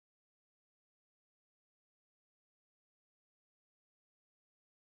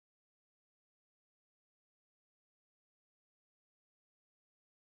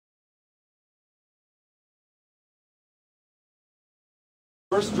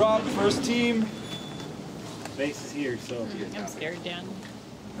First drop, first team. Base is here, so. I'm scared, Dan.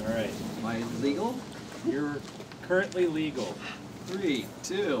 All right. Am I legal? You're currently legal. 3,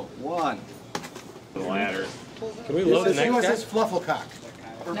 2, 1. The ladder. Can we load the next guy? This is Flufflecock.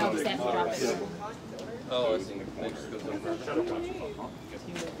 No, stand and drop it. Oh, I see.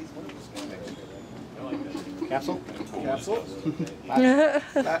 Capsule? Capsule.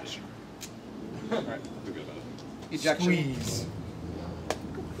 Latch. Ejection. Squeeze.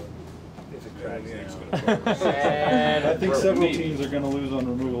 And I think several teams are going to lose on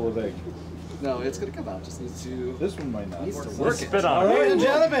removal of egg. No, it's going to come out. Just needs to. This one might not. Needs to work it. Spit on All it. right, Ladies and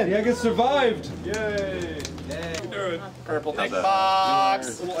gentlemen. The egg has survived. Yay. Yay. Purple How's egg that?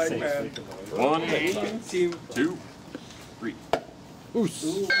 box. Little Eggman. 1, 2, 3.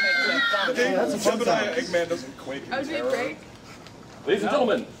 Oos. That's a fun size. Eggman doesn't quake. I was doing great. Ladies and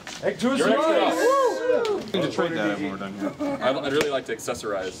gentlemen, Egg to a your next survive. We need to trade that when we're done here. I'd really like to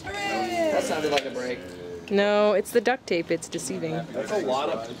accessorize. That sounded like a break. No, it's the duct tape. It's deceiving. That's a lot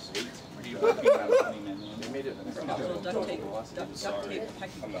of.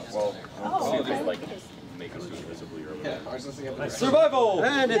 Survival.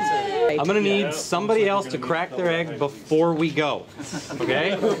 And it's I'm gonna need somebody else to crack their egg before we go.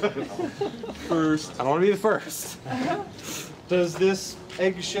 Okay? First. I don't want to be the first. Does this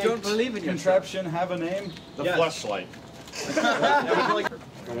egg-shaped Don't believe in contraption have a name? The fleshlight.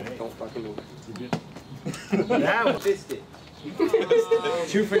 Don't fucking move. Now. Fist it.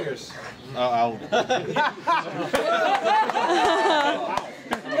 2 fingers. I'll. Put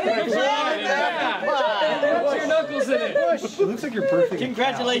your knuckles in it. It looks like you're perfect.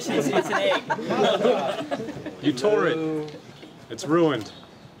 Congratulations, it's an egg. You tore it. It's ruined.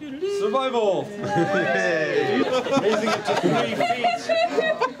 Survival. Raising it to 3 feet.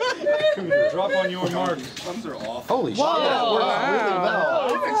 Drop on your mark. Holy shit. That works really well.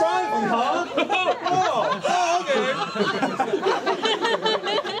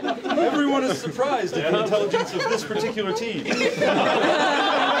 Everyone is surprised at the intelligence of this particular team. And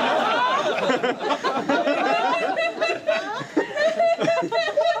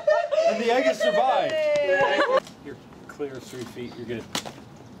the egg has survived. You're clear of 3 feet. You're good.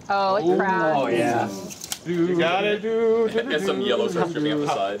 Oh, it crashed. Oh, yeah. You got it. And some yellow starts dripping up the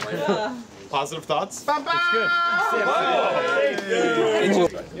side. Positive thoughts?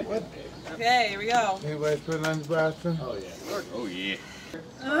 Okay, here we go. Anybody put on his bathroom? Oh yeah.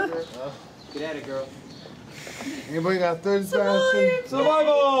 Get at it, girl. Anybody got a third bathroom?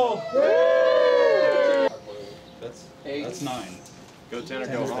 Survival. Eight. That's 9. Go 10 or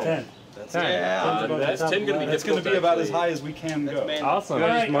go home. 10. Is 10 going to be It's going to be about as high as we can go. Awesome.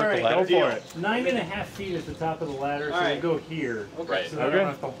 I just marked the ladder. Go for it. 9.5 feet at the top of the ladder, so we'll go here. Right. So I don't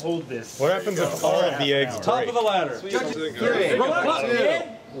have to hold this. What happens if all of the eggs Top of the ladder. 3, 2,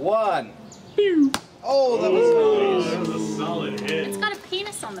 1. Oh, that was That was a solid hit. It's got a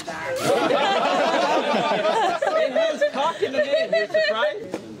penis on the back. It has cock in the name. You're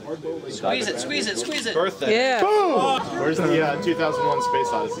surprised? Squeeze it, squeeze it, squeeze it. Birthday. Yeah. Where's the 2001 Space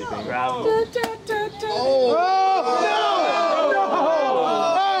Odyssey thing?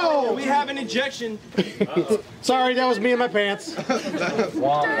 We have an injection. Sorry, that was me in my pants.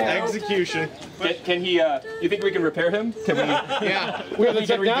 Execution. Can he, you think we can repair him? Can we? Yeah. We have the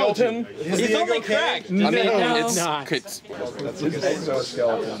technology. He's only cracked. I mean, it's not. That's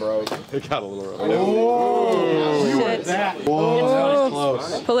exoskeleton, bro. It got a little rough. Oh, Shit. Whoa,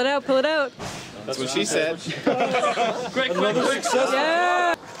 close. Pull it out, pull it out. That's what she said. Quick.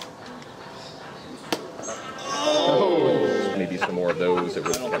 Yeah. Maybe some more of those that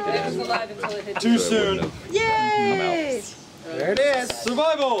would have kept it in. Too soon. Yay! There it is.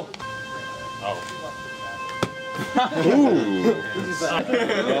 Survival. Oh,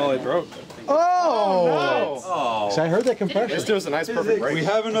 it broke. Oh! Oh. So I heard that compression. This was a nice perfect break. We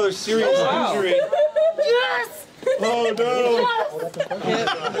have another serious injury. Yes! Oh no!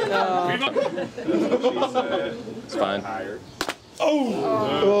 It's fine.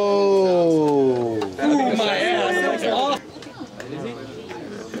 Oh! Ooh, my ass. That was awesome.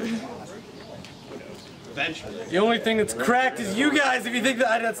 The only thing that's cracked is you guys. If you think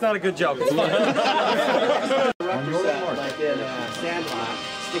that's not a good joke, it's fine.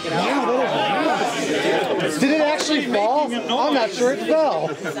 Did it actually fall? I'm not sure it fell.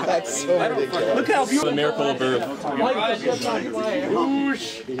 That's so ridiculous. Look how beautiful. The miracle of birth.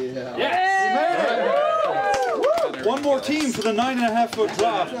 Yes! One more team for the 9.5-foot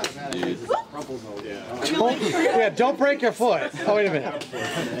drop. Don't break your foot. Oh, wait a minute.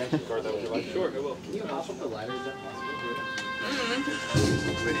 Sure, I will. Can you hop up the ladder? Is that possible?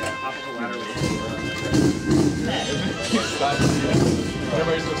 Hop up the ladder.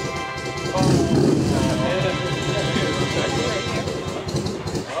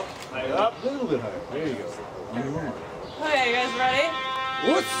 Up. A little bit higher. There you go. Okay, you guys ready?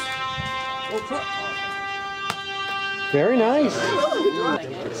 Very nice.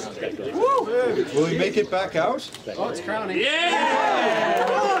 Will he make it back out? Oh, it's crowning. Yeah!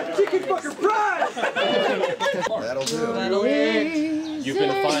 Oh, chicken fucker prize! That'll do. That'll work. You've been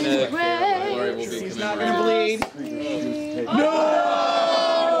a fine egg. Glory will be He's not gonna bleed. No!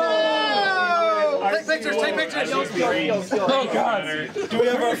 Take pictures, take pictures. Oh, God. Do we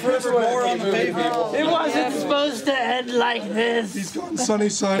have our first war on the pavement? It wasn't supposed to end like this. He's going sunny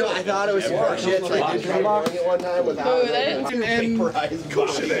side. I thought it was shit, so I did try doing it one time without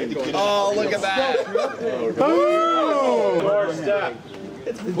Oh, look at that. Boom!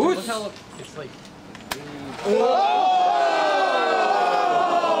 More stuff. It's like...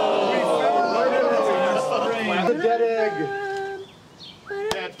 The dead egg.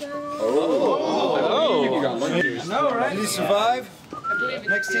 No, right? Did he survive?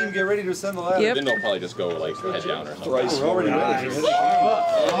 Next team, get ready to ascend the ladder. Yep. Then they'll probably just go like head down or something. We're already ready.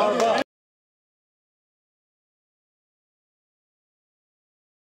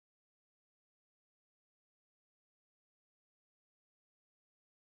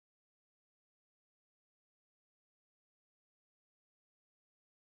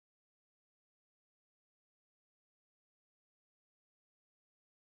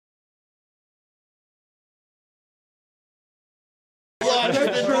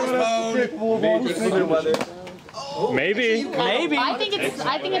 Maybe. Maybe. I think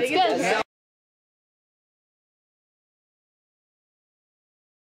it's good.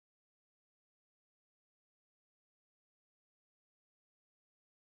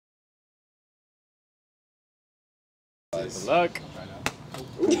 Luck.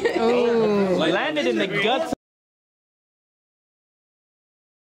 Ooh. Landed in the guts.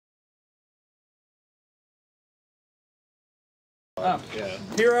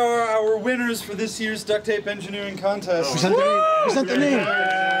 Here are our winners for this year's duct tape engineering contest. Present the name.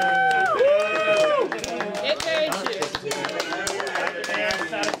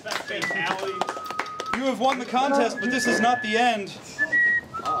 You have won the contest, but this is not the end.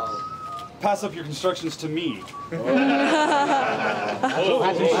 Pass up your constructions to me. That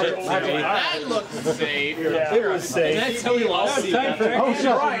looks safe. It was safe. That's how we lost.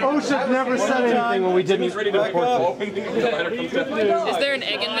 OSHA never said anything when we didn't. Ready to report. Is there an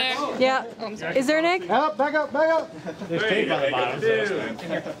egg in there? Yeah. Is there an egg? Up, back up, back up. There's tape on the bottom. 2,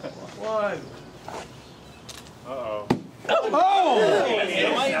 1. Uh-oh. Oh!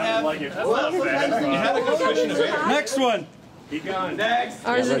 It might have. Like it. That's not bad. Next one. Keep going. Next.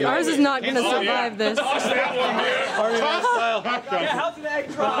 Ours is not going to survive this. Toss that one here. style. Yeah, how's an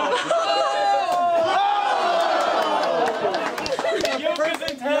egg drop? Yolk is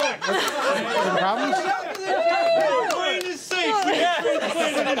intact. Brain is safe.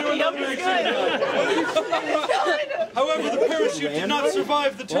 Transplanted into another exhibit. However, the parachute did not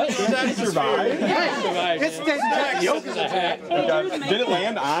survive the turbulent atmosphere. It's dead. Yolk is attack. Did it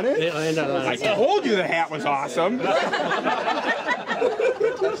land on it? It landed on I told you the hat was awesome.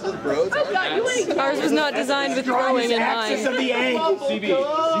 Ours was not designed with throwing in mind. Of the egg. CB,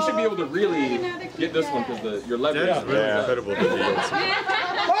 you should be able to really get this one because your leverage is really incredible.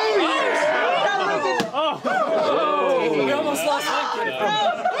 We almost lost Lincoln.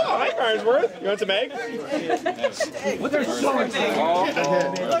 All right, Farnsworth. You want some eggs? They're so much egg. Oh,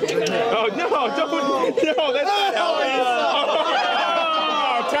 no, don't. No, that's not healthy.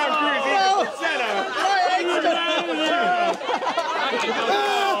 Oh, Tom Cruise, he's a center.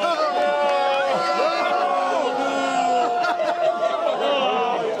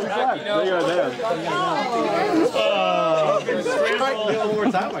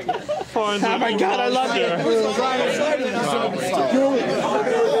 Oh my God, I love it.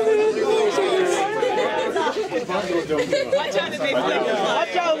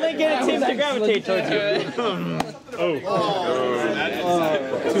 Watch out, Lincoln. It seems to gravitate towards you.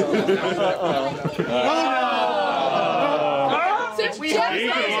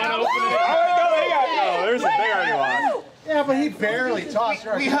 There's a big already lost. Yeah, but he barely tossed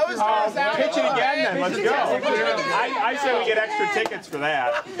her. We hosed us out. Pitch it again then. Let's go. I say we get extra tickets for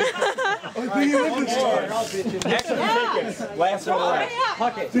that. Extra tickets. Last one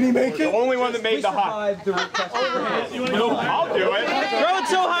left. Did he make it? The only one that made the hut. No, I'll do it. Throw it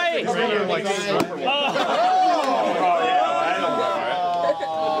so high.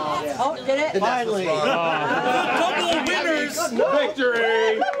 Oh, did it? Finally. Double winners.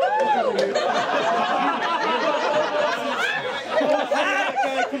 Victory. That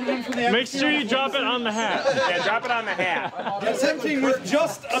guy couldn't everyone from the Make sure you drop it on the hat. Yeah, drop it on the hat. Attempting with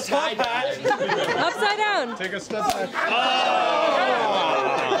just a top hat. Upside down. Take a step back.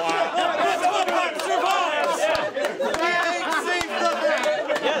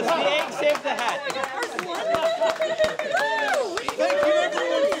 Yes, the egg saved the hat. Thank you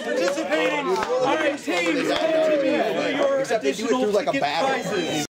everyone for participating. Our teams continue your additional ticket prizes.